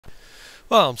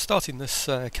Well, I'm starting this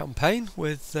campaign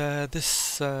with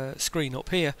this screen up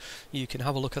here. You can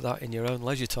have a look at that in your own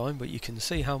leisure time, but you can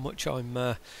see how much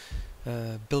I'm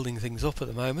building things up at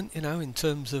the moment, you know, in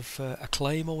terms of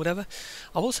acclaim or whatever.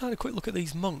 I've also had a quick look at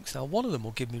these monks. Now, one of them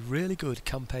will give me really good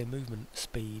campaign movement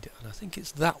speed, and I think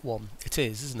it's that one. It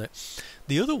is, isn't it?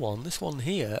 The other one, this one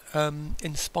here,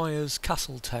 inspires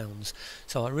castle towns,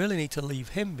 so I really need to leave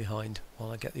him behind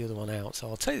while I get the other one out. So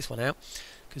I'll take this one out,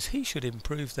 because he should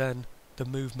improve then the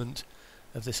movement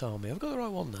of this army. I've got the right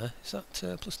one there. Is that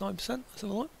plus 9%? That's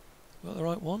all right. Got the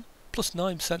right one. Plus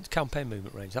 9% campaign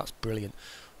movement range. That's brilliant.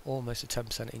 Almost a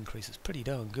 10% increase. It's pretty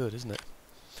darn good, isn't it?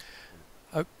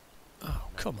 Oh,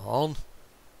 come on.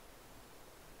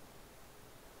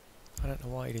 I don't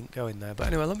know why he didn't go in there. But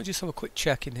anyway, let me just have a quick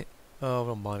check in it. Oh,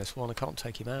 we're on -1. I can't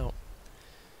take him out.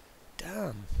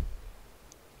 Damn.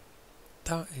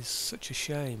 That is such a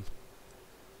shame.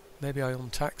 Maybe I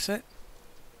untax it.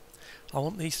 I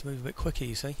want these to move a bit quicker,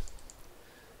 you see.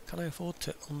 Can I afford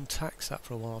to untax that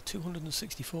for a while?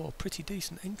 264, pretty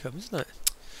decent income, isn't it?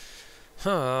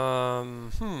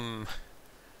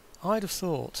 I'd have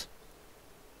thought...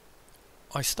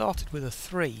 I started with a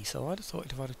 3, so I'd have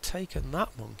thought if I'd have taken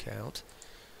that monk out...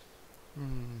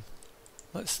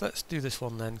 Let's do this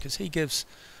one then, because he gives...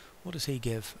 What does he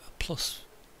give? A plus...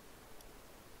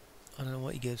 I don't know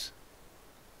what he gives.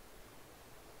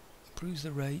 Improves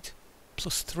the rate.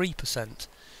 Plus 3%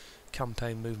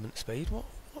 campaign movement speed. What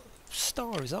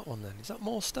star is that one then? Is that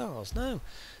more stars? No.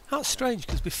 That's strange,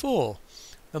 because before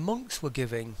the monks were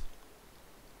giving...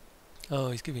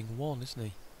 Oh, he's giving 1, isn't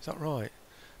he? Is that right?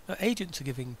 No, agents are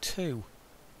giving 2.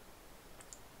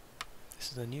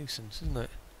 This is a nuisance, isn't it?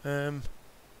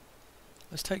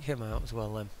 Let's take him out as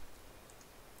well then.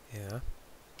 Yeah.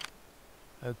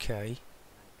 Okay.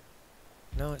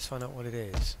 Now let's find out what it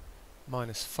is.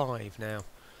 -5 now.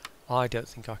 I don't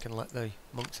think I can let the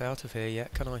monks out of here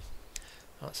yet, can I?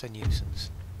 That's a nuisance.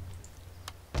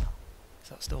 Is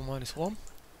that still -1?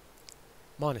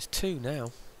 -2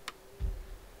 now.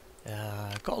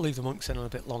 I've got to leave the monks in a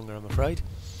bit longer, I'm afraid.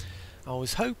 I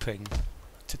was hoping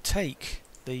to take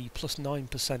the plus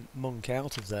 9% monk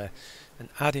out of there and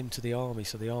add him to the army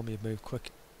so the army would move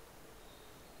quick.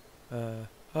 Oh,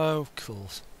 of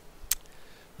course.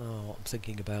 Oh, what I'm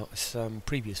thinking about this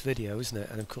previous video, isn't it?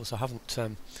 And of course I haven't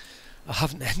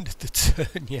ended the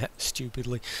turn yet,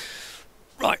 stupidly.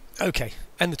 Right, okay,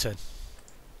 end the turn.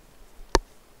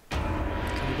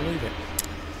 Can you believe it?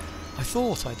 I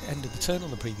thought I'd ended the turn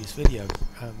on the previous video.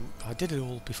 I did it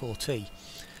all before tea,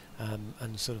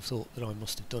 and sort of thought that I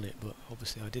must have done it, but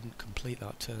obviously I didn't complete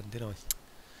that turn, did I?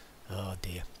 Oh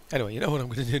dear. Anyway, you know what I'm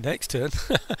going to do next turn?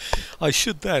 I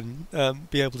should then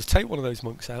be able to take one of those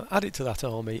monks out, add it to that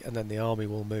army, and then the army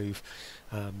will move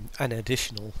an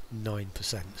additional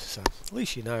 9%. So at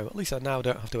least you know. At least I now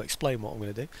don't have to explain what I'm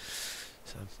going to do.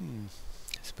 So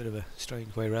it's a bit of a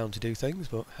strange way around to do things,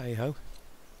 but hey ho.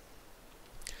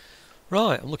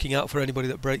 Right, I'm looking out for anybody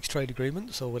that breaks trade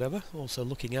agreements or whatever. Also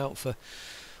looking out for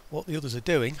what the others are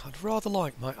doing. I'd rather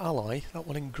like my ally, that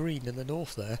one in green in the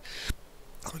north there.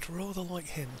 I'd rather like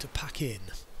him to pack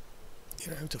in, you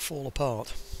know, to fall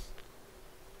apart.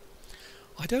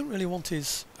 I don't really want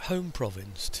his home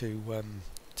province to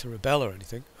rebel or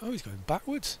anything. Oh, he's going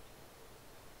backwards.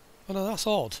 Oh no, that's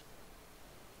odd.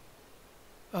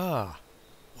 Ah,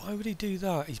 why would he do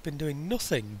that? He's been doing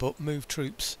nothing but move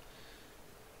troops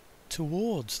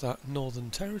towards that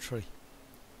northern territory.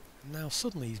 And now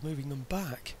suddenly he's moving them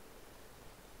back.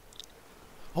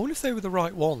 I wonder if they were the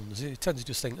right ones. You tend to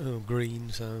just think, oh,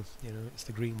 green, so, you know, it's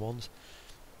the green ones.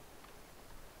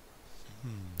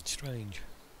 Strange.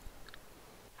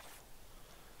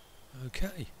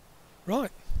 Okay.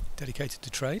 Right. Dedicated to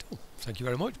trade. Oh, thank you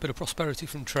very much. Bit of prosperity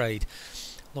from trade.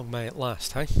 Long may it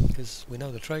last, hey? Because we know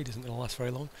the trade isn't going to last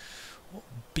very long. What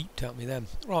beeped at me then?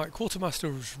 Right,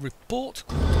 Quartermaster's report.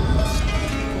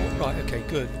 Right, okay,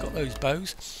 good. We've got those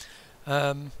bows.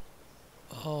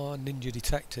 Oh, ninja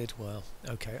detected. Well,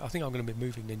 okay. I think I'm going to be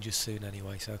moving ninjas soon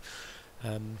anyway. So,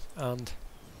 and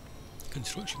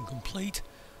construction complete.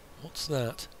 What's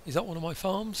that? Is that one of my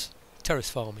farms? Terrace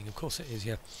farming, of course it is.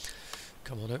 Yeah.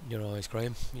 Come on, open your eyes,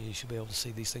 Graham. You should be able to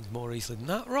see these things more easily than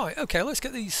that. Right. Okay. Let's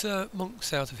get these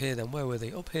monks out of here then. Where were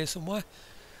they? Up here somewhere,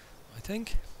 I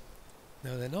think.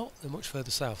 No, they're not. They're much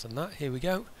further south than that. Here we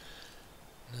go.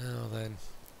 Now then.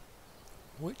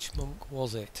 Which monk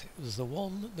was it? It was the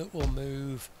one that will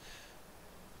move...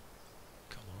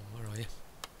 Come on, where are you?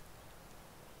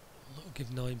 That'll give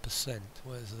 9%.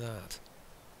 Where's that?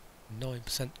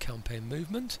 9% campaign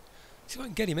movement. See if I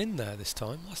can get him in there this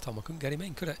time. Last time I couldn't get him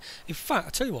in, could I? In fact, I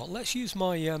tell you what, let's use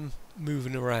my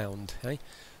moving around, eh?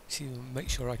 See, make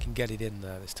sure I can get it in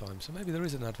there this time. So maybe there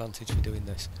is an advantage for doing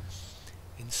this.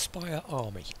 Inspire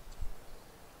army.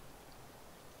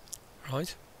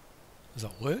 Right. Has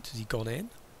that worked? Has he gone in?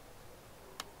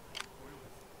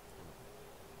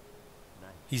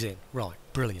 He's in. Right.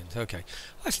 Brilliant. Okay.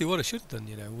 Actually, what I should have done,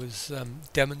 you know, was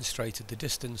demonstrated the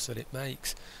distance that it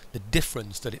makes, the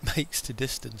difference that it makes to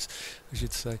distance, I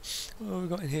should say. What have we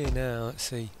got in here now? Let's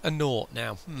see. A naught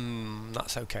now.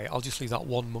 That's okay. I'll just leave that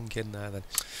one monk in there then.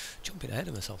 Jumping ahead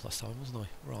of myself last time, wasn't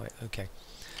I? Right. Okay.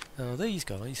 Now these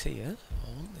guys here,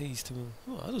 I want these to.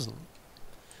 Oh, that doesn't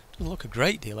look a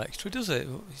great deal extra, does it?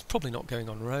 He's probably not going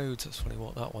on roads. That's funny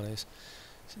what that one is.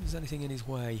 See if there's anything in his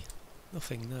way.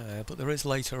 Nothing there, but there is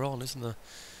later on, isn't there?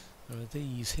 There are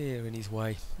these here in his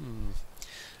way.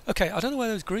 Okay, I don't know where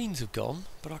those greens have gone,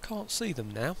 but I can't see them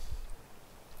now.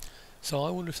 So I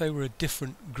wonder if they were a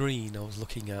different green I was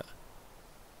looking at.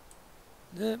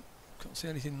 No, can't see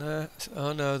anything there.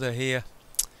 Oh no, they're here.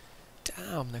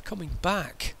 Damn, they're coming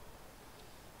back.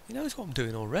 He knows what I'm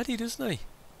doing already, doesn't he?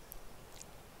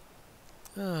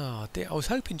 Oh dear, I was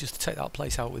hoping just to take that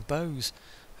place out with bows,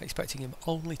 expecting him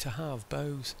only to have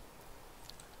bows.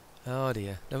 Oh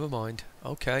dear, never mind.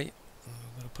 Okay,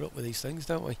 we've got to put up with these things,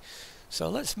 don't we? So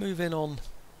let's move in on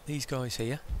these guys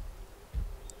here.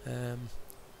 This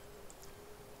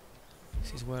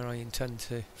is where I intend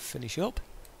to finish up.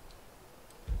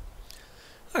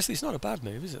 Actually, it's not a bad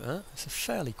move, is it? That it's a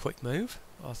fairly quick move.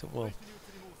 I think we'll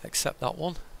accept that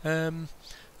one. And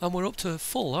we're up to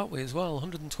full, aren't we, as well?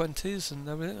 120s and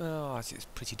everything. Oh, it's a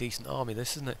pretty decent army,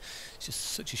 this, isn't it? It's just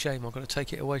such a shame I've got to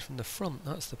take it away from the front.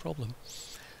 That's the problem.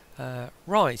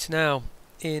 Right, now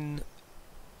in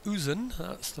Uzun,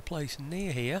 that's the place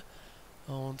near here.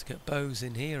 I want to get bows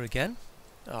in here again.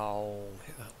 Oh,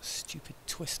 hit that stupid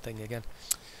twist thing again.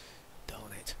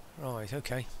 Darn it. Right,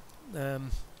 okay.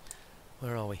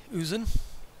 Where are we? Uzun.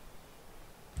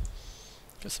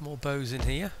 Get some more bows in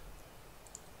here.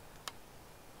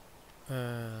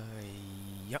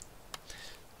 Yep.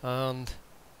 And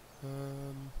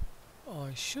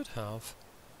I should have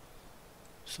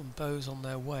some bows on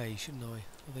their way, shouldn't I?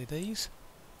 Are they these?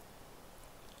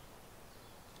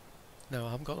 No,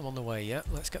 I haven't got them on the way yet.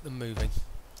 Let's get them moving.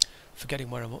 Forgetting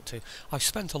where I'm up to. I've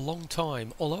spent a long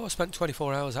time, although I spent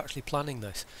 24 hours actually planning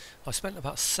this, I spent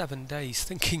about 7 days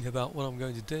thinking about what I'm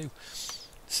going to do.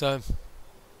 So,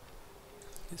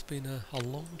 it's been a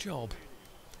long job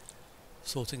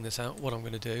sorting this out, what I'm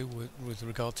going to do with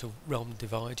regard to realm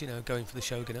divide, you know, going for the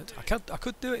shogunate. I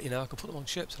could do it, you know, I could put them on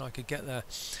ships and I could get there.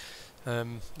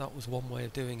 That was one way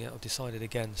of doing it I've decided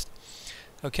against.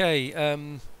 Okay,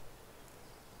 I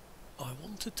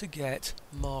wanted to get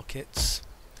markets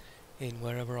in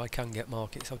wherever I can get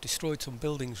markets. I've destroyed some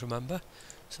buildings, remember,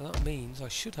 so that means I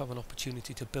should have an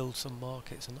opportunity to build some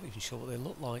markets. I'm not even sure what they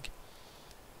look like.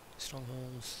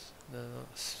 Strongholds, no,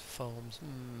 that's farms.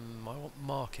 I want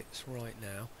markets right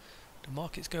now. Do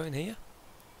markets go in here?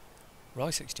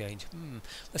 Rice exchange.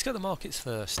 Let's get the markets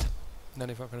first. And then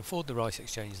if I can afford the rice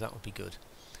exchange, that would be good.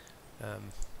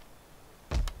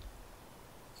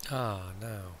 Now,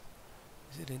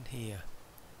 is it in here?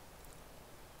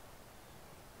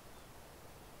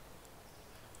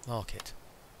 Market.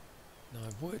 Now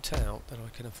I've worked out that I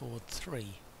can afford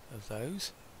 3 of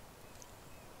those.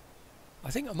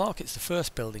 I think a market's the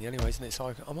first building anyway, isn't it?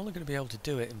 So I'm only going to be able to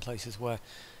do it in places where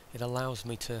it allows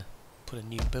me to put a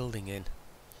new building in.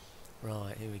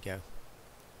 Right, here we go.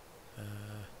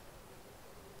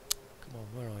 Come on,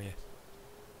 where are you?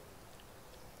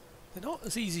 They're not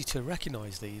as easy to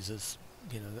recognise these as,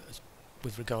 you know, as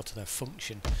with regard to their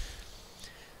function.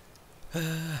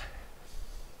 Oh,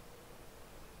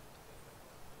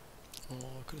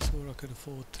 I could have sworn I could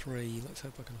afford 3. Let's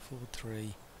hope I can afford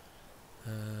 3.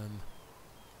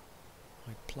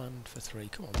 I planned for 3.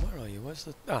 Come on, where are you? Where's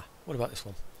the... Ah, what about this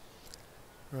one?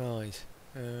 Right.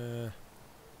 Come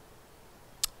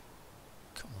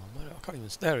on, where... I can't even...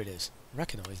 There it is.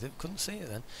 Recognised it, couldn't see it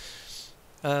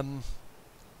then.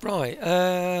 Right,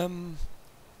 I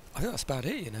think that's about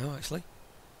it, you know, actually.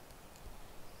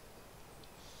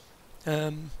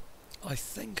 I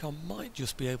think I might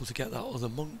just be able to get that other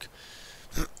monk,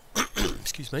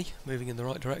 excuse me, moving in the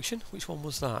right direction. Which one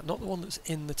was that? Not the one that's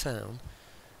in the town,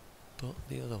 but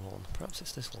the other one. Perhaps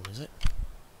it's this one, is it?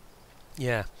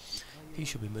 Yeah, he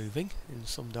should be moving in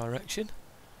some direction.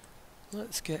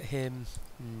 Let's get him...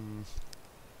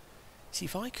 See,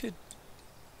 if I could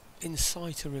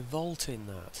incite a revolt in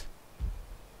that,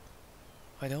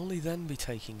 I'd only then be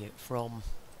taking it from...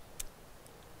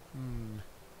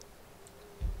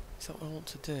 Is that what I want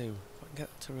to do? If I can get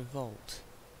that to revolt.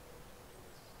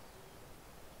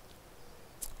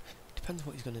 Depends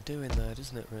what he's going to do in there,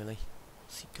 doesn't it, really?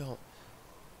 What's he got?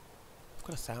 I've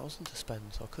got 1,000 to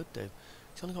spend, so I could do.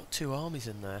 He's only got 2 armies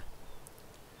in there.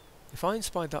 If I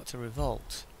inspired that to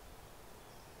revolt,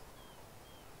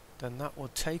 then that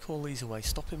would take all these away,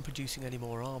 stop him producing any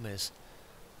more armies,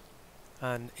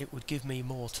 and it would give me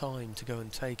more time to go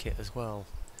and take it as well.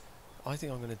 I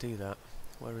think I'm going to do that.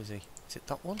 Where is he? Is it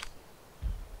that one?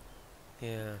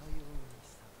 Yeah.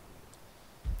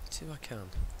 Let's see if I can.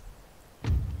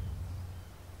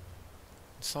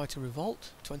 Incite a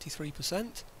revolt,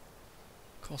 23%.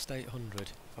 Cost 800.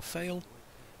 If I fail,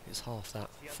 it's half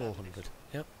that, 400.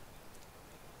 Yep.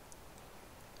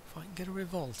 If I can get a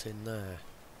revolt in there.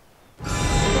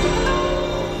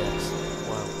 Oh yes.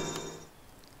 Wow.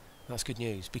 That's good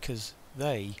news, because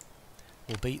they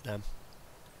will beat them.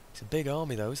 It's a big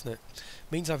army though, isn't it?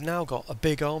 Means I've now got a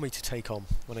big army to take on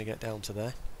when I get down to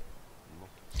there.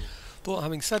 But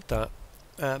having said that,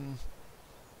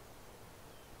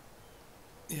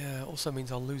 yeah, it also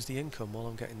means I'll lose the income while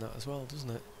I'm getting that as well, doesn't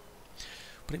it?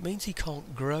 But it means he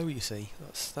can't grow, you see.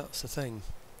 That's the thing.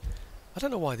 I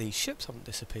don't know why these ships haven't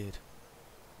disappeared.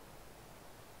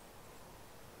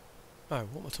 Oh,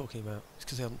 what am I talking about? It's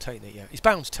because he hasn't taken it yet. He's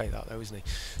bound to take that though, isn't he?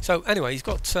 So anyway, he's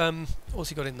got, what's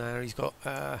he got in there? He's got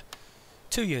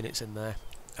 2 units in there,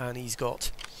 and he's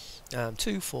got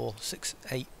 2, 4, 6,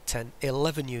 8, 10,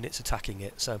 11 units attacking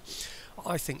it. So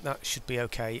I think that should be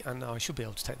okay, and I should be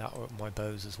able to take that with my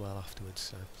bows as well afterwards.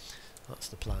 So that's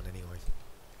the plan anyway.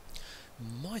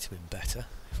 Might have been better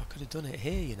if I could have done it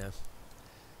here, you know.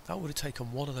 That would have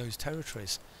taken one of those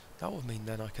territories. That would mean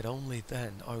then I would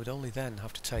only then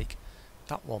have to take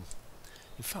that one.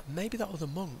 In fact, maybe that other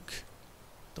monk,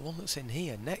 the one that's in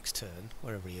here, next turn,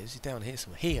 wherever he is, he's down here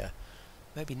somewhere, here,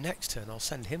 maybe next turn I'll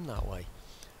send him that way.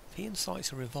 If he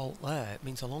incites a revolt there, it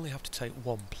means I'll only have to take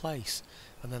one place,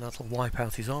 and then that'll wipe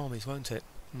out his armies, won't it?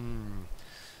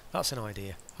 That's an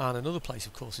idea. And another place,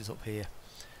 of course, is up here.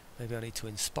 Maybe I need to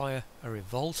inspire a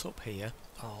revolt up here.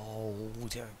 Oh,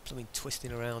 yeah, something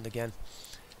twisting around again.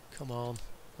 Come on.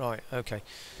 Right, okay.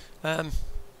 I'm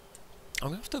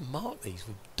going to have to mark these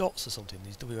with dots or something,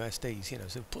 these WSDs, you know,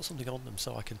 so put something on them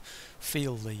so I can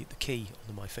feel the key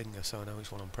under my finger so I know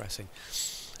which one I'm pressing.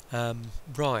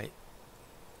 Right.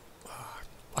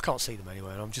 I can't see them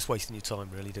anyway, and I'm just wasting your time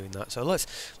really doing that. So let's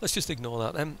just ignore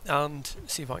that then, and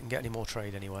see if I can get any more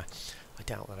trade anywhere. I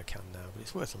doubt that I can now, but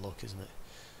it's worth a look, isn't it?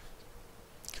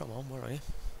 Come on, where are you?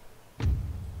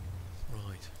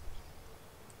 Right.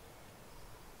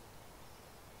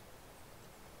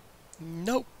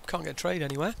 Nope, can't get trade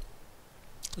anywhere.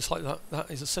 Looks like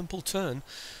that is a simple turn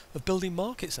of building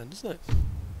markets then, doesn't it?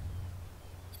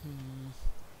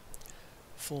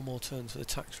 4 more turns for the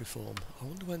tax reform. I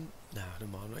wonder when... No,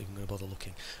 never mind, I'm not even going to bother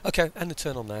looking. Okay, end the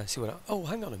turn on there, see what oh,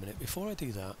 hang on a minute, before I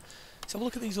do that, let's have a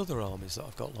look at these other armies that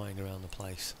I've got lying around the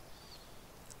place.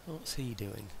 What's he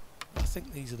doing? I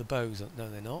think these are the bows. No,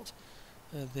 they're not.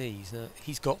 These. No,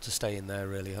 he's got to stay in there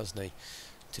really, hasn't he?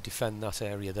 To defend that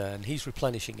area there, and he's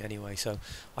replenishing anyway, so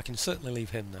I can certainly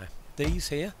leave him there. These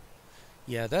here,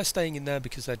 yeah, they're staying in there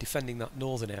because they're defending that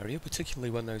northern area, particularly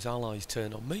when those allies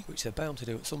turn on me, which they're bound to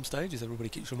do at some stage, as everybody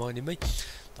keeps reminding me.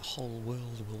 The whole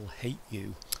world will hate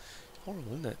you.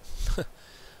 Horrible, isn't it?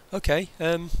 Okay,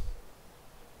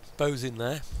 bows in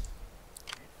there,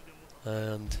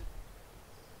 and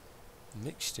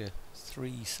mixture,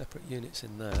 3 separate units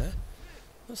in there.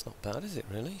 That's not bad, is it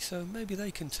really? So maybe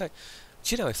they can take...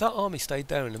 Do you know, if that army stayed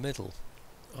there in the middle,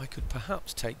 I could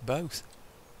perhaps take both.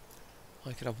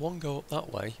 I could have one go up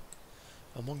that way,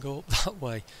 and one go up that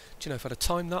way. Do you know, if I'd have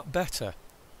timed that better,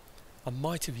 I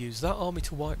might have used that army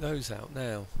to wipe those out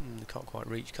now. They can't quite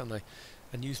reach, can they?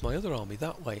 And use my other army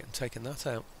that way and taken that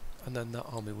out. And then that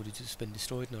army would have just been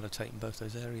destroyed and I'd have taken both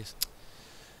those areas.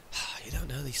 You don't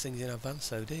know these things in advance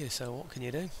though, do you? So what can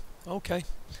you do? Okay.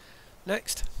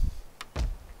 Next.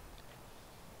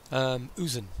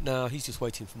 Uzun. Now he's just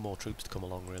waiting for more troops to come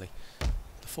along really.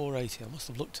 The 480, I must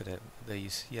have looked at it,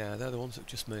 these. Yeah, they're the ones that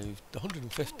just moved. The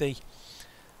 150,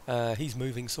 he's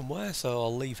moving somewhere, so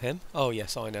I'll leave him. Oh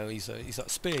yes, I know, he's that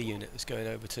spear unit that's going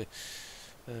over to,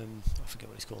 I forget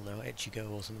what it's called now, Echigo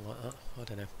or something like that, I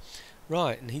don't know.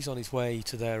 Right, and he's on his way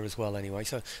to there as well anyway,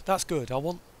 so that's good. I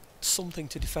want something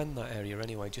to defend that area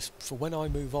anyway, just for when I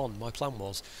move on. My plan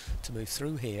was to move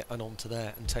through here and on to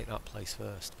there and take that place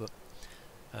first, but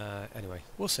anyway,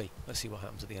 we'll see. Let's see what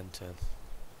happens at the end turn.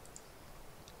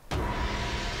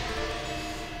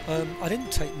 I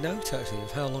didn't take note actually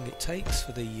of how long it takes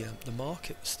for the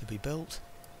markets to be built.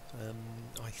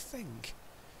 I think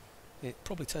it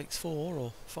probably takes 4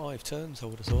 or 5 turns, I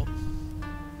would have thought.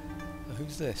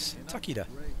 Who's this? Takeda.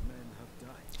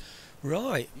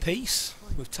 Right, peace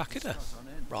with Takeda.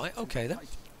 Right, okay then.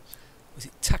 Was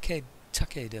it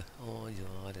Takeda? Oh,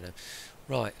 I don't know.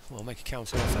 Right, well, I'll make a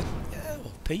counter offer. Yeah,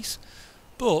 well, peace.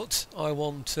 But I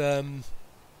want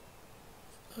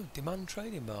demand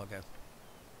trade embargo.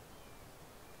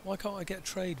 Why can't I get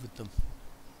trade with them?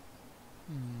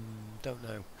 Don't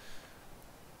know.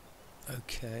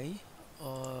 Okay,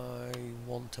 I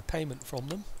want a payment from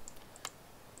them.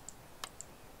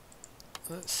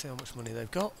 Let's see how much money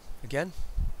they've got. Again.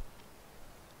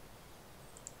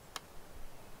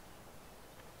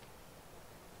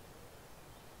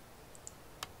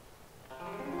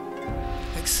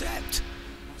 Accept!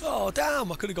 Oh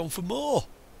damn, I could have gone for more!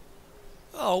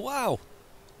 Oh wow!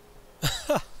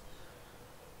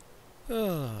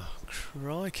 Oh,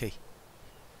 crikey.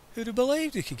 Who'd have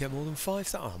believed you could get more than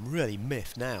 5,000? Oh, I'm really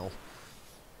miffed now.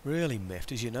 Really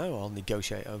miffed. As you know, I'll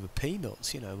negotiate over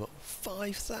peanuts, you know, but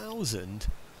 5,000?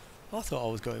 I thought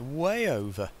I was going way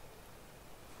over.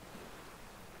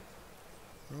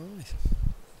 Right.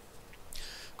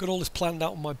 Got all this planned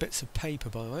out on my bits of paper,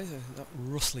 by the way. That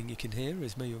rustling you can hear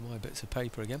is me with my bits of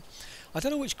paper again. I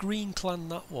don't know which green clan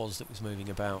that was moving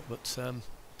about, but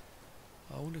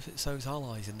I wonder if it's those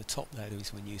allies in the top there doing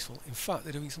something useful. In fact,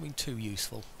 they're doing something too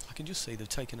useful. I can just see they've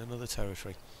taken another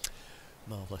territory.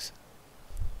 Marvellous.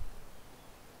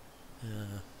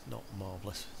 Not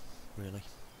marvellous, really.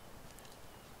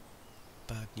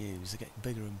 Bad news. They're getting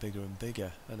bigger and bigger and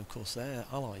bigger, and of course they're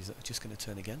allies that are just going to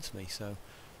turn against me, so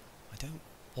I don't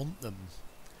want them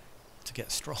to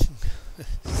get strong.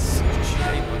 Such a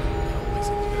shame. I always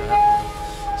think it's going to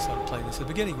happen. Started playing this at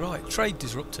the beginning. Right, trade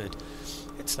disrupted.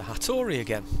 It's the Hattori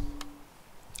again.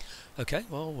 Okay,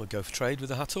 well, we'll go for trade with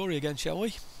the Hattori again, shall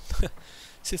we?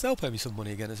 See if they'll pay me some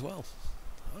money again as well.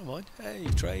 I don't mind. Hey,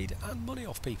 trade and money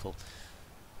off people.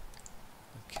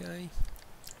 Okay.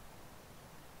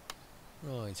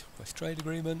 Right, request trade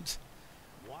agreement.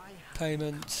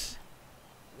 Payment.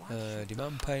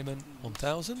 Demand payment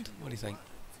 1,000. What do you think?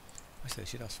 I say I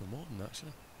should ask for more than that,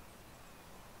 actually.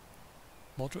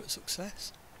 Moderate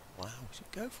success? Wow, we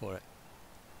should go for it.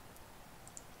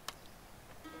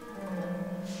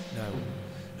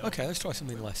 No. Okay, let's try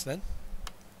something less then.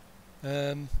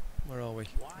 Where are we?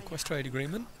 Request trade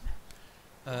agreement.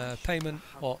 Payment,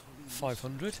 what?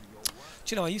 500.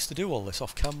 Do you know, I used to do all this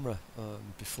off camera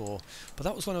before, but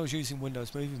that was when I was using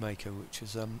Windows Movie Maker, which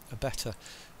is a better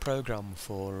program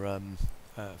for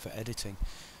editing.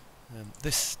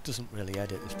 This doesn't really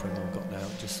edit, this program I've got now,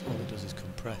 just all it does is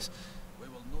compress.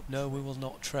 No, we will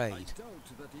not trade.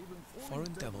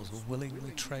 Foreign devils will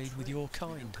willingly trade with your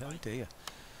kind. Oh dear.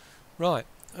 Right,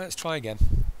 let's try again.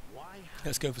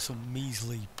 Let's go for some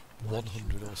measly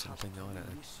 100 or something, I don't know.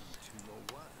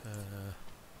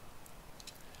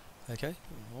 Okay,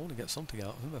 I want to get something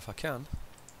out of them if I can.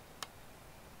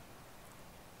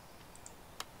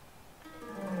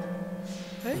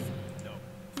 Hey,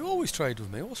 you always trade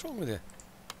with me, what's wrong with you?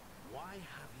 Why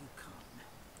have you come?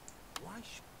 Why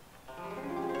should...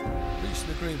 Reached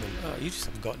an agreement. Oh, you just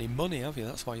haven't got any money, have you?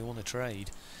 That's why you want to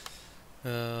trade.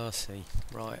 I see.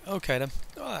 Right, okay then.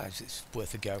 It's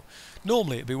worth a go.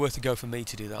 Normally it'd be worth a go for me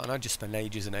to do that, and I'd just spend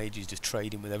ages and ages just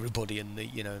trading with everybody in the,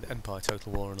 you know, the Empire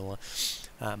Total War and all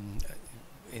that,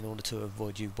 in order to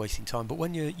avoid you wasting time. But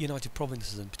when you're United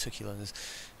Provinces in particular,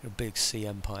 you're a big sea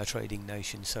empire trading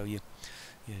nation, so you're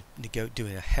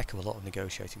doing a heck of a lot of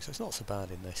negotiating, so it's not so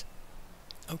bad in this.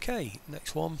 Okay,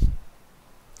 next one.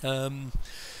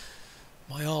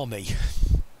 My army.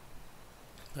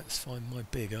 Let's find my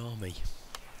big army.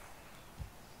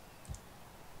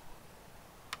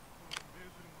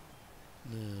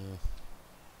 No.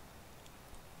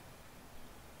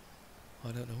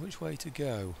 I don't know which way to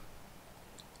go.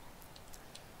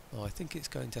 Oh, I think it's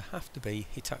going to have to be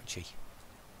Hitachi.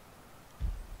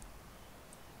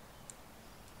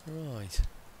 Right.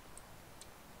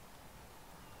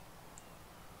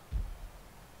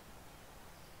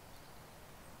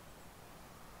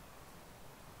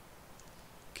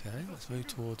 Okay, let's move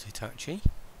towards Hitachi.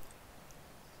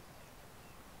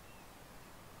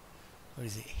 Or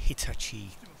is it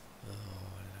Hitachi? Oh,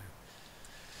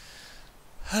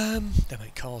 I don't know. They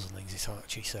make cars and things,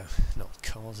 Hitachi, so not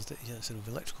cars, sort of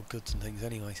electrical goods and things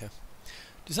anyway, so.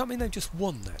 Does that mean they've just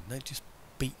won then? They've just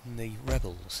beaten the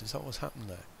rebels? Is that what's happened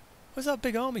there? Where's that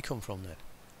big army come from then?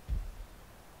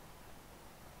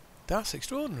 That's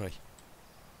extraordinary.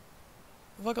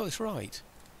 Have I got this right?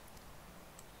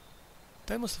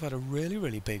 They must have had a really,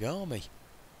 really big army.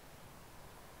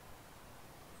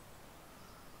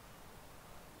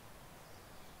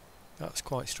 That's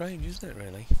quite strange, isn't it,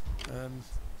 really?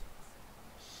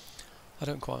 I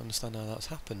don't quite understand how that's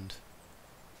happened.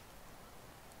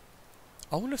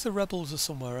 I wonder if the rebels are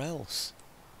somewhere else.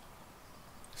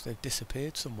 If they've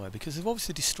disappeared somewhere, because they've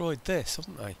obviously destroyed this,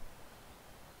 haven't they?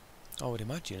 I would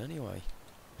imagine, anyway.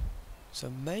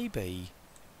 So maybe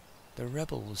the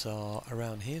rebels are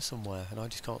around here somewhere, and I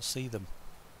just can't see them.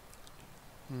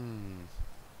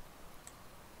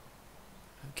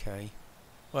 Okay.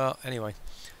 Well, anyway,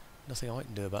 nothing I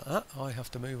can do about that. I have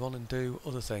to move on and do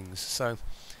other things. So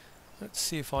let's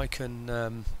see if I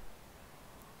can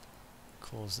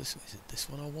cause this. Is it this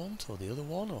one I want, or the other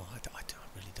one, or I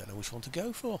really don't know which one to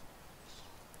go for.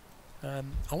 I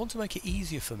want to make it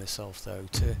easier for myself, though,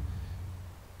 to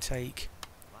take,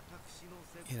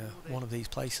 you know, one of these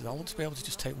places. I want to be able to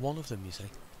just take one of them, you see.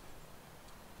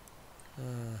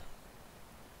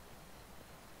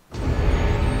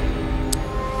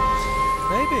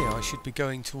 Maybe I should be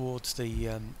going towards the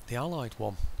Allied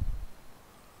one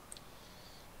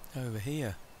over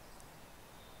here,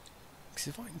 because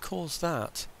if I can cause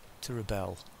that to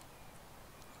rebel,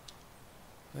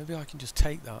 maybe I can just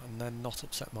take that and then not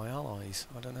upset my allies.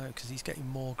 I don't know, because he's getting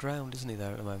more ground, isn't he,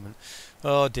 there at the moment?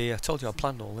 Oh dear, I told you I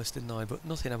planned all this, didn't I? But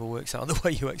nothing ever works out the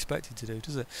way you expect it to do,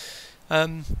 does it?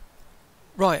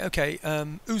 Right, okay,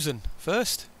 Uzun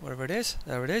first, wherever it is.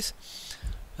 There it is.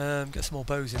 Get some more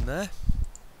bows in there.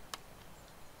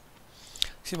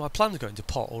 See, my plan's going to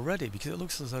pot already, because it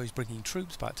looks as though he's bringing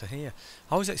troops back to here.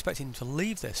 I was expecting him to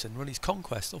leave this and run his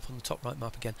conquest up on the top right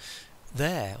map again.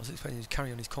 There, I was expecting him to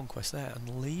carry on his conquest there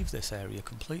and leave this area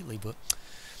completely, but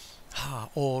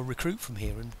or recruit from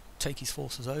here and take his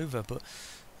forces over, but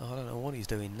I don't know what he's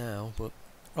doing now. But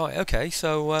right, okay,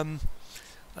 so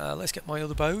let's get my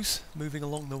other bows moving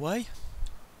along the way.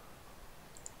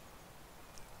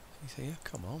 He's here,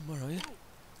 come on, where are you?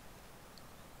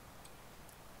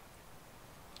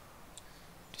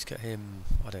 Just get him,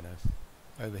 I don't know,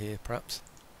 over here perhaps.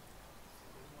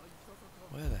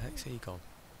 Where the heck's he gone?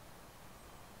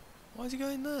 Why is he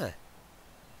going there?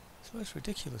 It's the most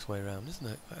ridiculous way around, isn't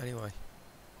it? But anyway.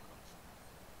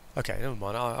 Okay, never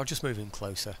mind. I'll just move in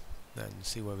closer and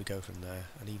see where we go from there.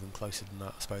 And even closer than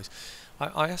that, I suppose.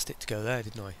 I asked it to go there,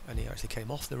 didn't I? And he actually came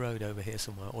off the road over here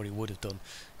somewhere, or he would have done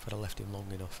if I'd have left him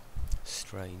long enough.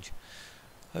 Strange.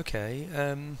 Okay,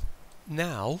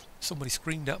 now, somebody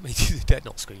screamed at me.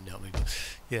 Not screamed at me, but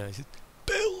yeah, he said,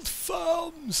 build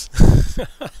farms!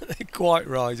 They're quite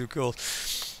right, of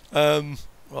course.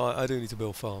 Right, I do need to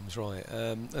build farms, right.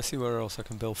 Let's see where else I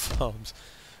can build farms.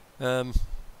 What's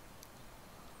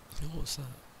that?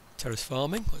 Terrace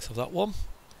farming, let's have that one.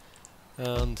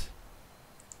 And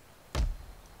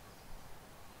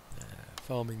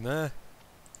farming there.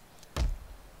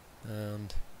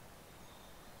 And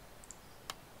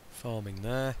farming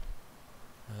there.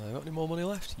 Got any more money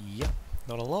left? Yep,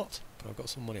 not a lot, but I've got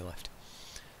some money left.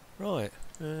 Right.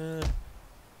 Come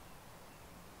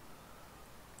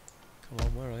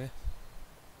on, where are you?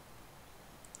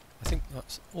 I think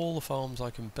that's all the farms I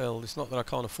can build. It's not that I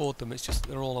can't afford them, it's just that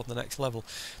they're all on the next level.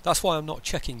 That's why I'm not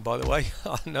checking, by the way.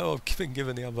 I know I've been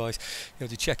given the advice, you know,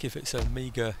 to check if it's a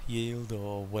meagre yield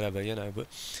or whatever, you know, but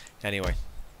anyway.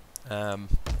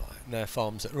 They're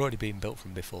farms that are already being built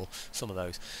from before, some of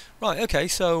those. Right, okay,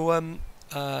 so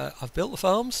I've built the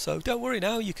farms, so don't worry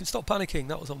now, you can stop panicking.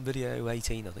 That was on video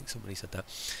 18, I think somebody said that.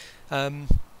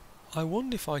 I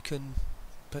wonder if I can,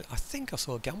 but I think I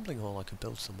saw a gambling hall I could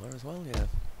build somewhere as well, yeah.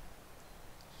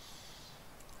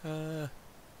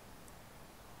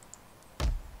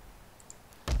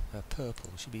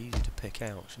 Purple should be easy to pick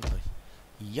out, shouldn't they?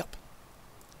 Yup.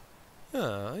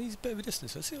 He's a bit of a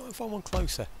distance. Let's see if I can find one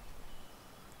closer.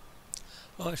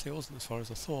 Oh, actually it wasn't as far as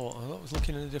I thought. I was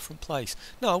looking in a different place.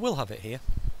 No, I will have it here.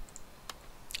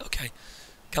 Okay.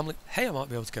 Gambling. Hey, I might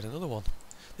be able to get another one.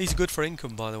 These are good for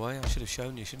income, by the way. I should have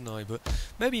shown you, shouldn't I? But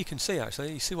maybe you can see,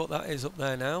 actually. You see what that is up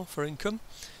there now for income?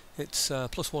 It's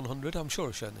plus 100. I'm sure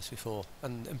I've shown this before.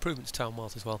 And improvements town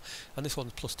wealth as well. And this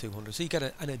one's plus 200. So you get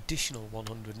an additional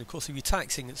 100. And of course, if you're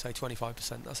taxing at, say,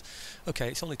 25%, that's... Okay,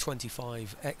 it's only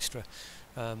 25 extra.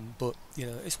 But, you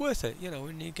know, it's worth it. You know,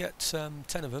 when you get 10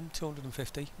 of them,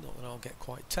 250. Not that I'll get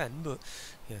quite 10, but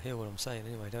you hear what I'm saying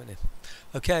anyway, don't you?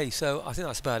 Okay, so I think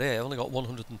that's about it. I've only got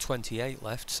 128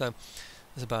 left, so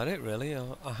that's about it, really.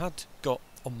 I had got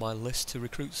on my list to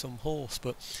recruit some horse,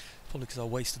 but probably because I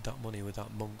wasted that money with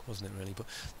that monk, wasn't it, really? But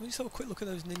let me just have a quick look at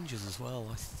those ninjas as well.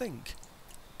 I think...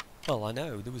 Well, I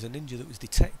know, there was a ninja that was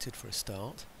detected for a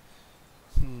start.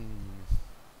 How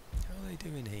are they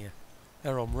doing here?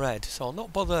 They're on red, so I'll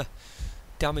not bother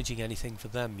damaging anything for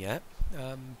them yet,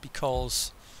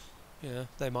 because, you know,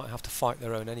 they might have to fight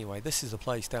their own anyway. This is the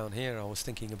place down here I was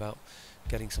thinking about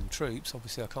getting some troops.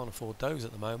 Obviously I can't afford those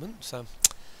at the moment, so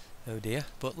oh dear.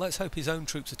 But let's hope his own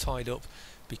troops are tied up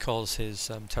because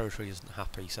his territory isn't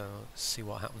happy, so let's see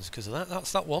what happens because of that.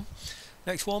 That's that one.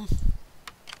 Next one.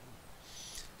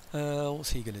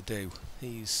 What's he going to do?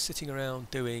 He's sitting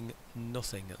around doing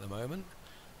nothing at the moment.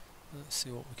 Let's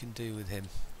see what we can do with him.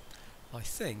 I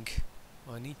think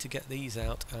I need to get these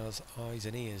out as eyes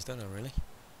and ears, don't I really?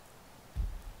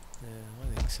 Yeah,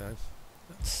 I think so.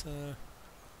 Let's,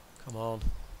 come on.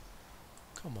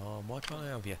 Come on, why can't I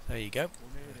have you? There you go.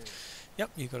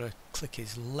 Yep, you've got to click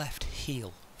his left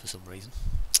heel for some reason.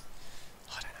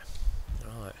 I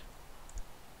don't know. Right.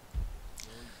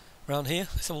 Round here,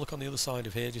 let's have a look on the other side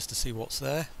of here just to see what's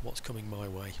there, what's coming my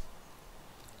way.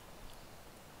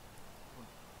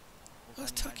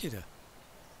 That's Takeda.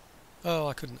 Oh,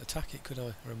 I couldn't attack it, could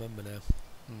I? Remember now.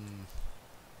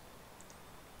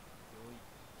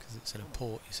 Because it's in a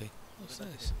port, you see. What's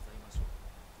this?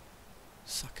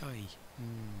 Sakai.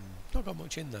 Not got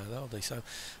much in there, though, have they? So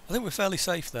I think we're fairly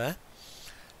safe there.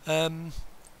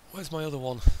 Where's my other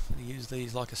one? I'm going to use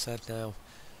these, like I said, now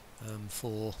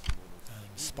for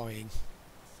spying.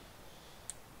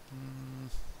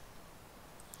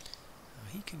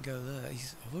 He can go there.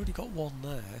 I've already got one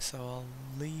there, so I'll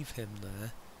leave him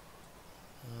there.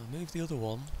 Move the other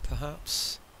one,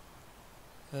 perhaps.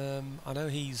 I know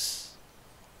he's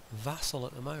vassal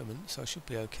at the moment, so I should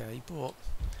be okay, but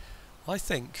I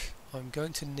think I'm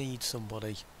going to need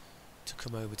somebody to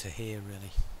come over to here,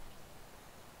 really.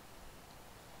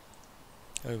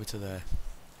 Over to there.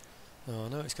 Oh, I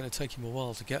know it's going to take him a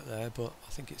while to get there, but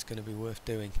I think it's going to be worth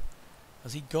doing.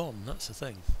 Has he gone? That's the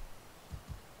thing.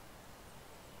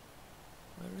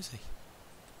 Where is he?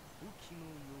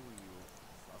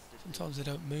 Sometimes they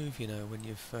don't move, you know, when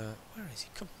you've... where is he?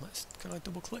 Come, can I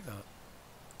double click that?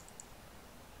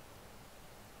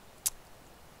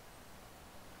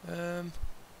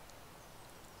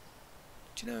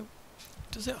 Do you know,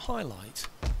 does it highlight?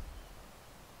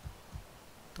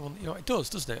 The one, you know, it does,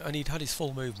 doesn't it? And he'd had his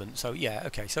full movement, so yeah,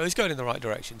 okay, so he's going in the right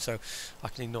direction, so I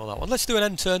can ignore that one. Let's do an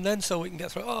end turn then, so we can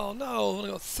get through. Oh no, I've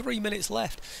only got 3 minutes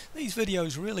left. These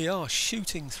videos really are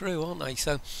shooting through, aren't they?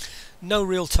 So no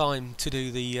real time to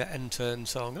do the end turn,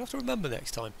 so I'm going to have to remember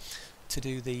next time to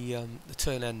do the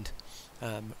turn end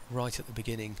right at the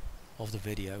beginning of the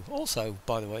video. Also,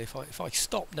 by the way, if I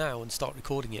stop now and start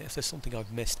recording it, if there's something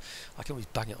I've missed, I can always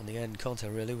bang it on the end, can't I,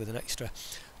 really, with an extra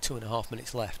 2.5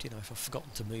 minutes left, you know, if I've forgotten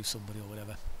to move somebody or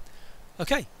whatever.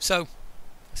 Okay, so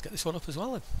let's get this one up as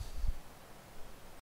well then.